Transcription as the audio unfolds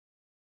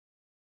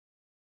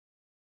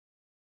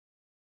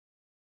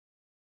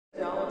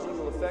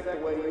will affect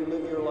the way you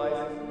live your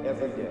life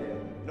every day.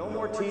 No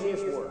more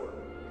tedious work,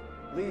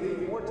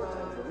 leaving more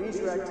time for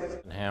leisure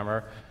activities.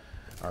 Hammer,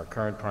 our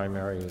current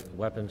primary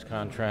weapons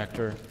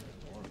contractor.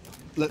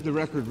 Let the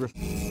record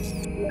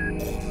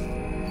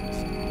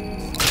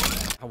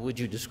How would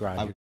you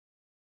describe it?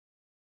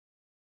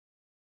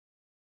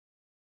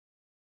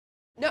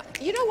 No,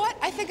 you know what?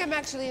 I think I'm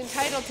actually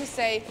entitled to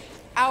say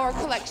our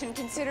collection,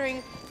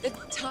 considering the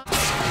time.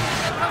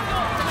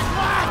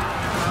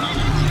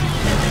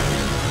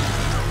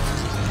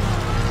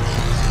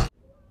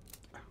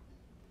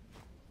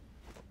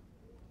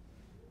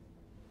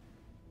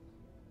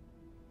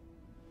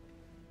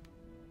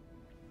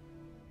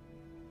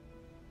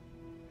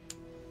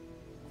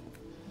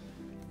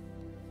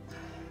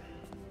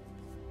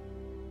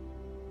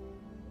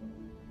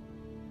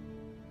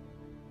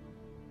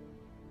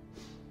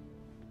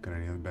 Got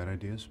any other bad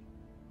ideas?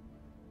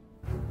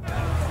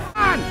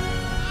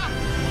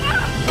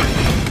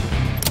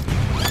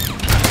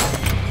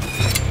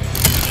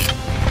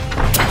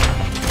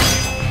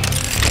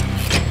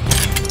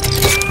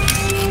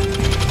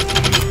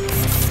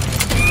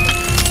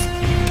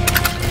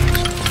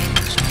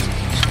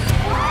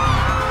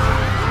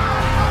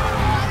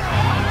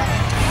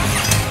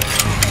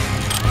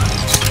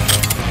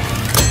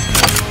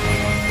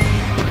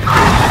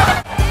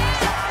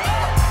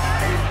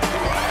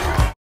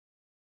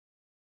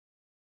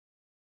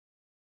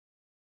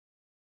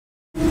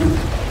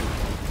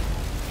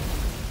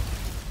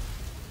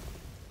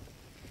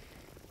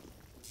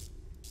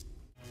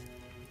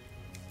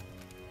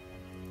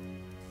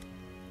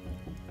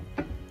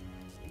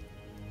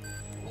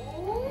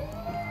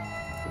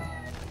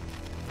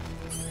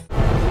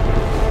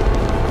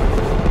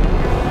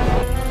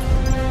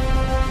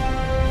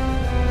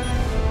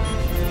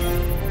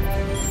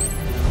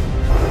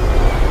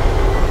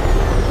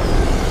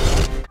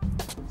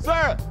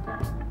 Sir,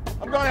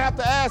 I'm going to have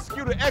to ask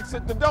you to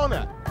exit the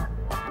donut.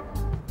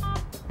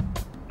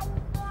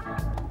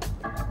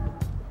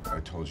 I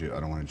told you I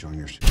don't want to join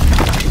your...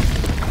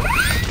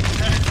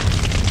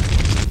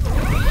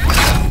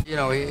 You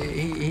know,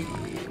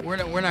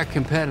 we're not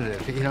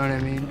competitive. You know what I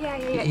mean?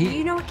 Yeah.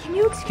 You know what? Can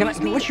you excuse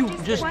me? What you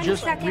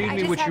just second? read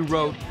me what you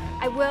wrote.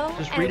 I will.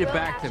 Just read it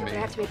back to me. I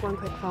have to make one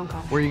quick phone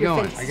call. Where are you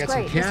going? I got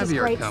some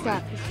caviar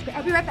coming.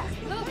 I'll be right back.